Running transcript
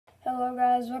Hello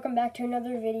guys, welcome back to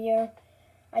another video.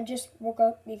 I just woke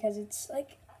up because it's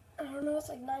like, I don't know, it's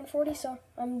like 9:40, so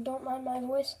don't mind my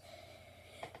voice.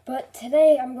 But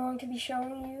today I'm going to be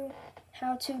showing you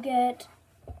how to get,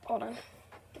 hold on,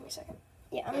 give me a second.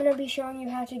 Yeah, I'm going to be showing you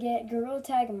how to get Gorilla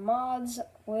Tag mods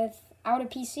without a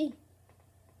PC.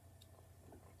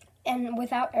 And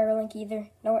without Airlink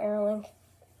either, no Airlink.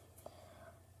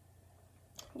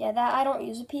 Yeah, I don't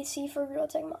use a PC for Gorilla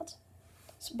Tag mods.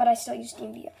 But I still use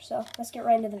SteamVR, so let's get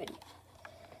right into the video.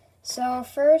 So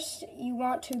first, you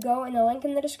want to go in the link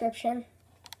in the description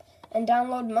and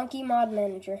download Monkey Mod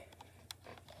Manager.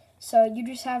 So you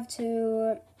just have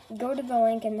to go to the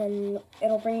link and then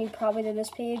it'll bring you probably to this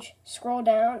page. Scroll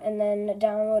down and then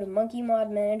download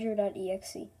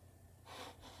monkeymodmanager.exe.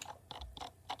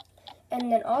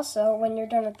 And then also, when you're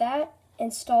done with that,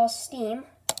 install Steam,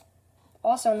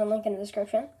 also in the link in the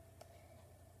description.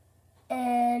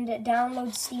 And download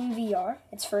SteamVR.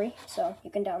 It's free, so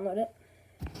you can download it.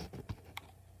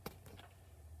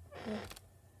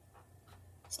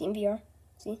 SteamVR,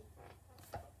 see?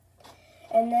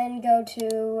 And then go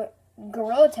to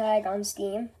Gorilla Tag on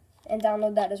Steam and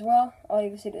download that as well. All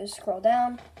you have to do is scroll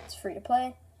down. It's free to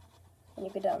play, and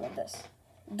you can download this.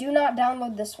 Do not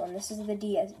download this one. This is the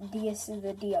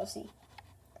DLC.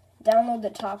 Download the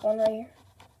top one right here.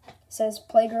 It says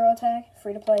Play Gorilla Tag,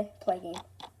 free to play, play game.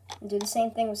 And do the same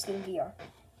thing with SteamVR.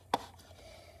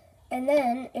 And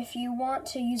then, if you want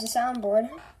to use a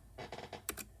soundboard,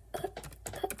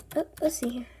 let's see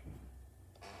here.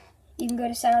 You can go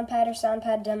to SoundPad or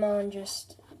SoundPad Demo and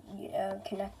just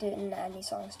connect it and add any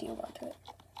songs you want to it.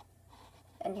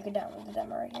 And you can download the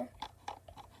demo right here.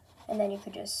 And then you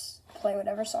could just play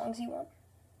whatever songs you want.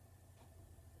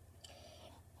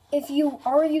 If you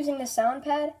are using the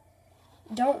SoundPad,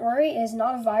 don't worry, it is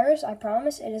not a virus, I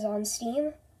promise. It is on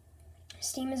Steam.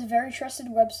 Steam is a very trusted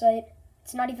website.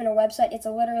 It's not even a website, it's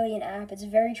literally an app. It's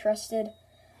very trusted.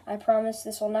 I promise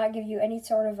this will not give you any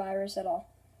sort of virus at all.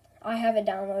 I have it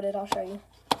downloaded, I'll show you.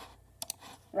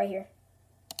 Right here.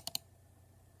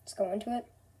 Let's go into it.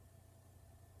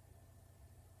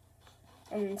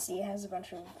 And then see, it has a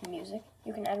bunch of music.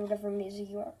 You can add whatever music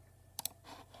you want.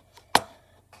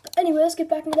 But anyway, let's get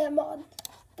back into that mod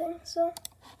thing. So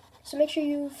make sure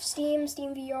you have Steam,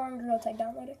 SteamVR, and Gorilla Tag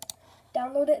downloaded.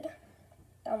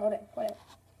 Download it, whatever.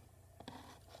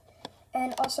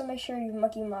 And also make sure you have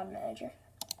Monkey Mod Manager.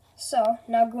 So,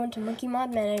 now go into Monkey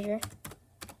Mod Manager.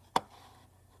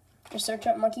 Just search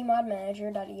up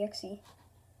monkeymodmanager.exe.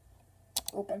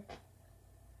 Open.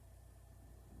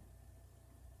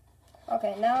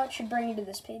 Okay, now it should bring you to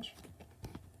this page.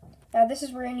 Now this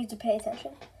is where you need to pay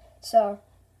attention. So,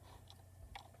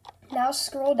 now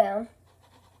scroll down.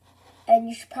 And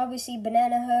you should probably see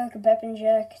Banana Hook, BEP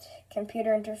Inject,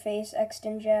 Computer Interface,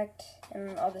 Xtinject,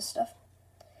 and all this stuff.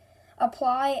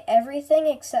 Apply everything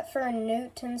except for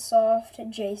Newtonsoft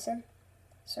JSON.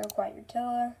 So Quiet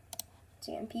Utila,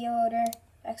 CMP Loader,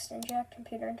 Xtinject,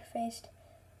 Computer Interface,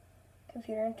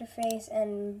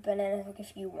 and Banana Hook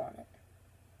if you want it.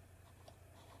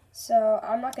 So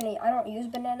I don't use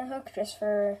Banana Hook just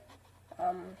for,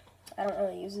 I don't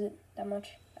really use it that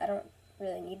much. I don't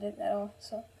really need it at all,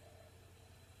 so.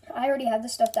 I already have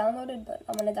this stuff downloaded, but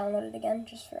I'm going to download it again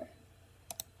just for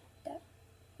that.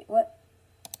 Wait, what?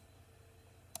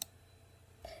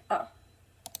 Oh.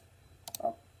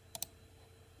 Oh.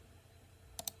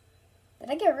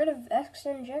 Did I get rid of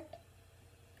Xtinject?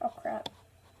 Oh, crap.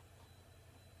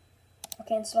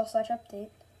 Okay,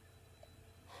 install/update.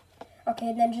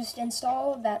 Okay, then just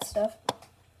install that stuff.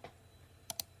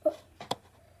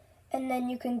 And then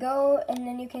you can go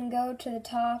to the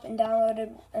top and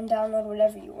download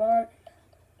whatever you want,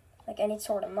 like any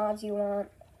sort of mods you want.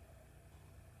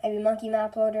 Maybe Monkey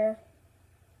Map Loader,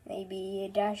 maybe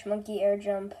Dash Monkey Air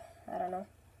Jump. I don't know.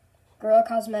 Gorilla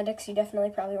Cosmetics, you definitely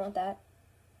probably want that.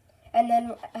 And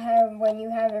then when you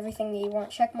have everything that you want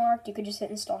checkmarked, you could just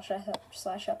hit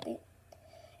install/update.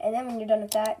 And then when you're done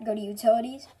with that, go to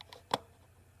Utilities,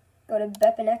 go to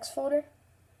BepInEx folder.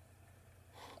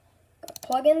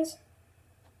 Plugins,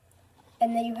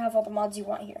 and then you have all the mods you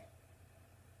want here.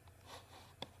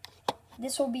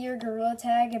 This will be your Gorilla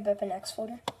Tag and BepInEx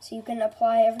folder, so you can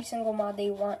apply every single mod that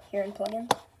you want here in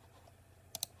plugins.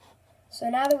 So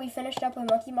now that we finished up with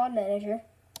Monkey Mod Manager,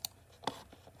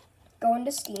 go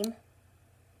into Steam,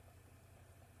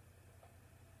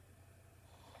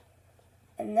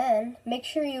 and then make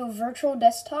sure you have Virtual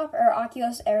Desktop or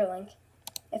Oculus Airlink.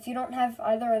 If you don't have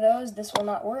either of those, this will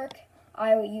not work.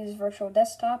 I will use Virtual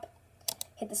Desktop.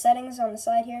 Hit the settings on the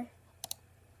side here.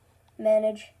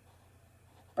 Manage.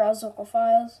 Browse local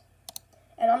files.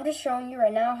 And I'm just showing you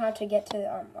right now how to get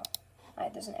to,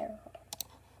 there's an error. Hold on.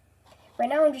 Right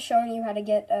now I'm just showing you how to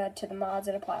get to the mods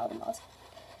and apply all the mods.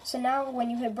 So now when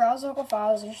you hit browse local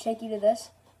files, it should take you to this,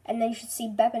 and then you should see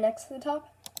Bepa next to the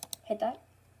top. Hit that.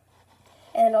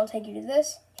 And it'll take you to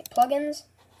this, hit plugins,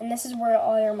 and this is where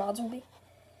all your mods will be.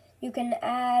 You can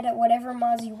add whatever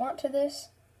mods you want to this.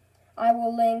 I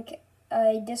will link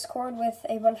a Discord with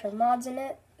a bunch of mods in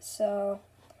it, so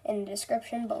in the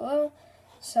description below.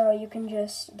 So you can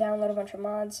just download a bunch of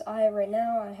mods. Right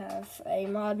now I have a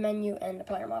mod menu and a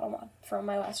player model mod from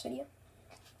my last video,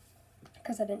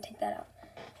 because I didn't take that out.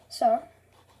 So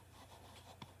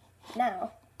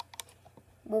now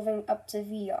moving up to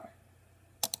VR.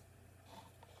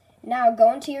 Now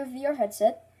go into your VR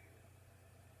headset,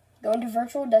 go into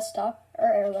virtual desktop or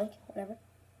AirLink, whatever.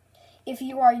 If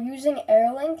you are using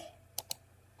AirLink,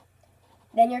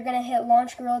 then you're going to hit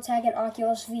launch Gorilla Tag in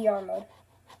Oculus VR mode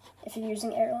if you're using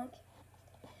AirLink.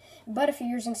 But if you're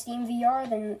using Steam VR,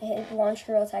 then hit launch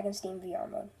Gorilla Tag in Steam VR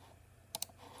mode.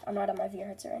 I'm not on my VR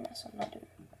headset right now, so I'm not doing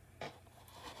it.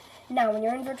 Now, when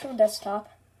you're in virtual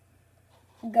desktop,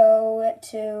 go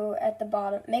to, at the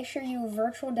bottom, make sure you have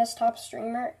Virtual Desktop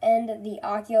Streamer and the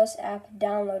Oculus app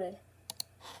downloaded.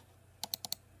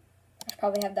 I should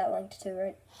probably have that linked too,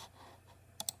 right?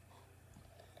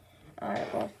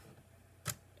 Alright, well.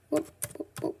 Whoop,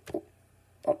 whoop, whoop, whoop.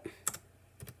 Oh.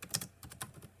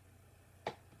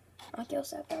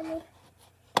 Oculus app download.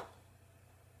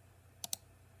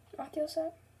 Oculus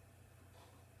app.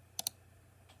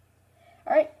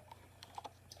 Alright.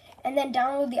 And then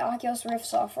download the Oculus Rift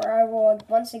software. I will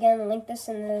once again link this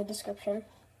in the description.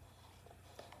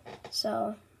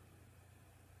 So,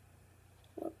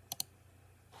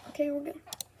 okay, we're good.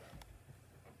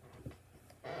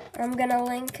 I'm gonna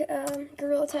link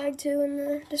Gorilla Tag 2 in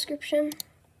the description.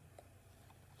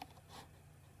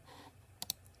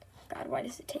 God, why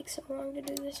does it take so long to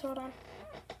do this? Hold on.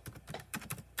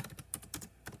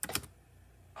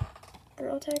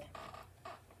 Gorilla Tag.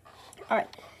 Alright.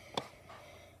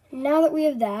 Now that we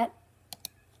have that,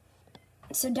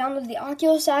 so download the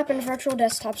Oculus app and Virtual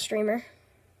Desktop Streamer.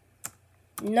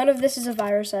 None of this is a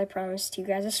virus, I promise to you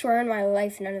guys. I swear on my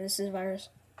life, none of this is a virus.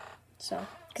 So,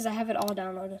 because I have it all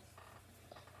downloaded.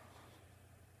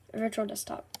 Virtual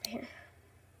Desktop, right here.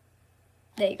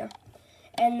 There you go.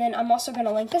 And then I'm also going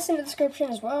to link this in the description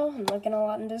as well. I'm linking a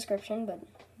lot in the description, but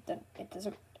it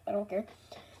doesn't, I don't care.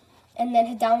 And then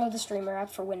hit download the Streamer app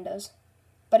for Windows.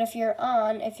 But if you're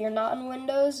not on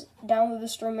Windows, download the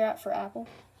Streamer app for Apple.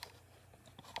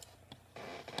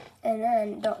 And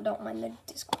then, don't mind the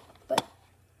Discord. But,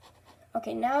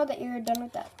 okay, now that you're done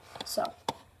with that. So,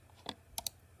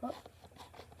 well,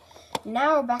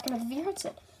 now back into the VR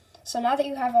headset. So now that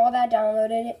you have all that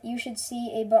downloaded, you should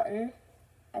see a button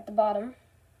at the bottom.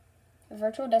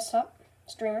 Virtual Desktop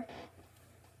Streamer.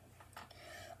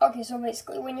 Okay, so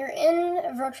basically, when you're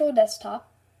in Virtual Desktop,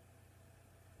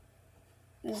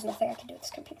 there's nothing I can do with this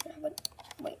computer now, but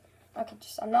wait. Okay,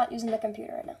 I'm not using the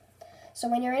computer right now. So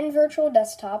when you're in Virtual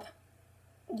Desktop,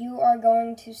 you are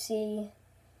going to see,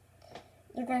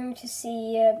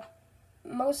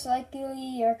 most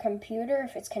likely your computer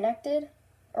if it's connected,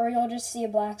 or you'll just see a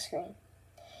black screen.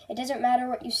 It doesn't matter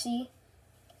what you see.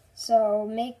 So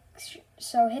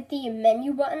hit the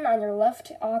menu button on your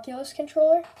left Oculus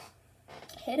controller.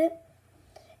 Hit it.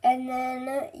 And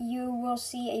then you will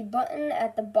see a button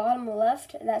at the bottom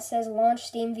left that says Launch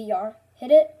Steam VR. Hit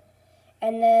it.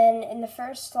 And then in the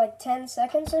first 10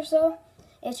 seconds or so,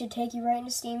 it should take you right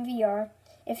into Steam VR.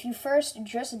 If you first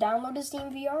just downloaded Steam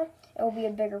VR, it will be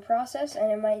a bigger process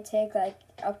and it might take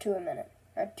up to a minute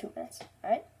or 2 minutes,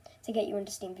 alright, to get you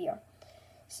into Steam VR.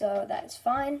 So that is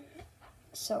fine.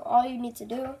 So all you need to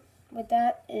do with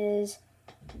that is,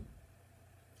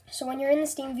 so when you're in the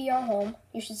Steam VR home,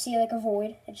 you should see a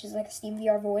void, which is a Steam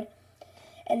VR void.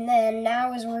 And then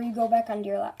now is where you go back onto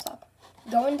your laptop.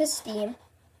 Go into Steam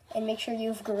and make sure you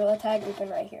have Gorilla Tag open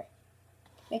right here.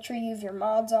 Make sure you have your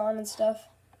mods on and stuff.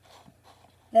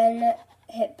 Then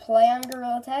hit play on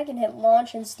Gorilla Tag and hit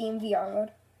launch in Steam VR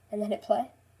mode. And then hit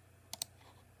play.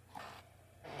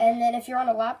 And then if you're on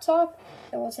a laptop,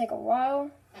 it will take a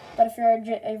while. But if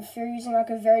you're using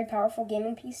a very powerful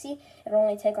gaming PC, it'll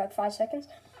only take 5 seconds.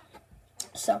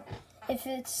 So, if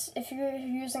you're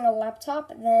using a laptop,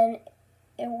 then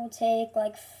it will take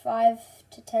 5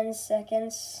 to 10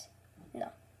 seconds. No,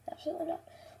 absolutely not.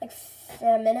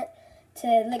 A minute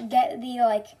to get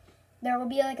the there will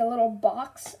be a little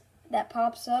box that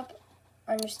pops up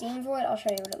on your Steam Void. I'll show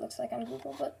you what it looks like on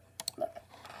Google, but look.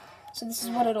 So this is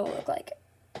what it'll look like.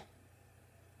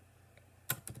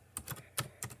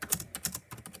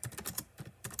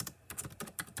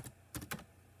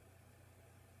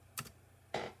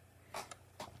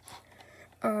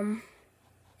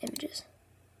 Images.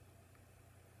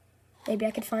 Maybe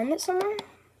I could find it somewhere.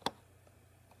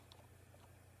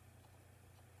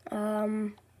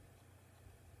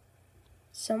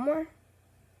 Somewhere.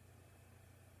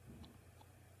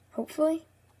 Hopefully.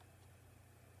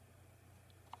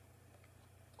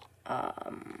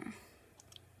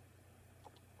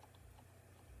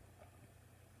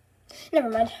 Never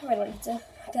mind. I don't need to look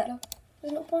that up.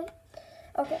 There's no point.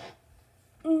 Okay.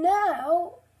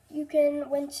 Now you can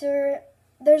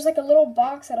there's like a little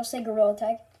box that'll say Gorilla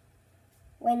Tag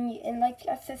when you in like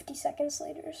 50 seconds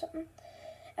later or something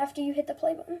after you hit the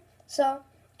play button. So,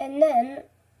 and then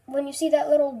when you see that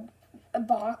little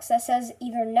box that says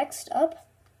either next up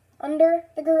under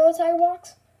the Gorilla Tag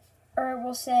box, or it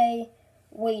will say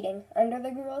waiting under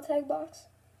the Gorilla Tag box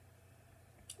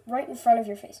right in front of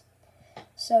your face.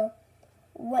 So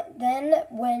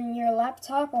when your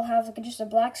laptop will have like just a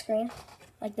black screen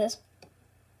like this,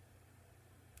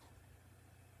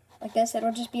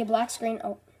 it'll just be a black screen.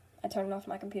 Oh, I turned off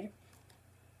my computer.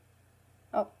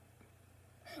 Oh,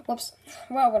 whoops.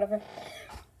 Well, whatever.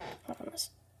 Hold on,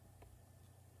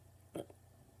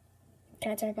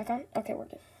 can I turn it back on? Okay, we're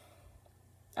good.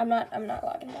 I'm not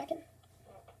logging back in.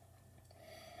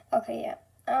 Okay, yeah.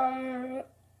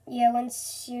 Yeah,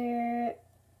 once you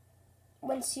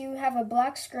have a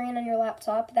black screen on your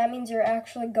laptop, that means you're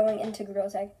actually going into Gorilla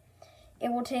Tag.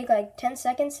 It will take like 10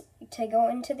 seconds to go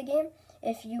into the game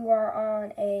if you are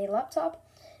on a laptop,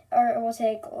 or it will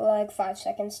take like 5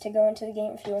 seconds to go into the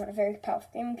game if you're on a very powerful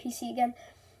gaming PC again.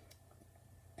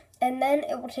 And then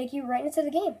it will take you right into the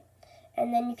game.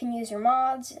 And then you can use your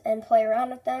mods and play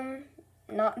around with them,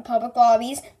 not in public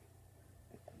lobbies.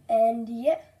 And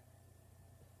yeah,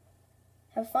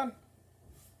 have fun.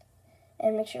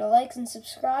 And make sure to like and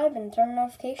subscribe and turn on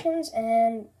notifications.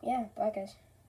 And yeah, bye guys.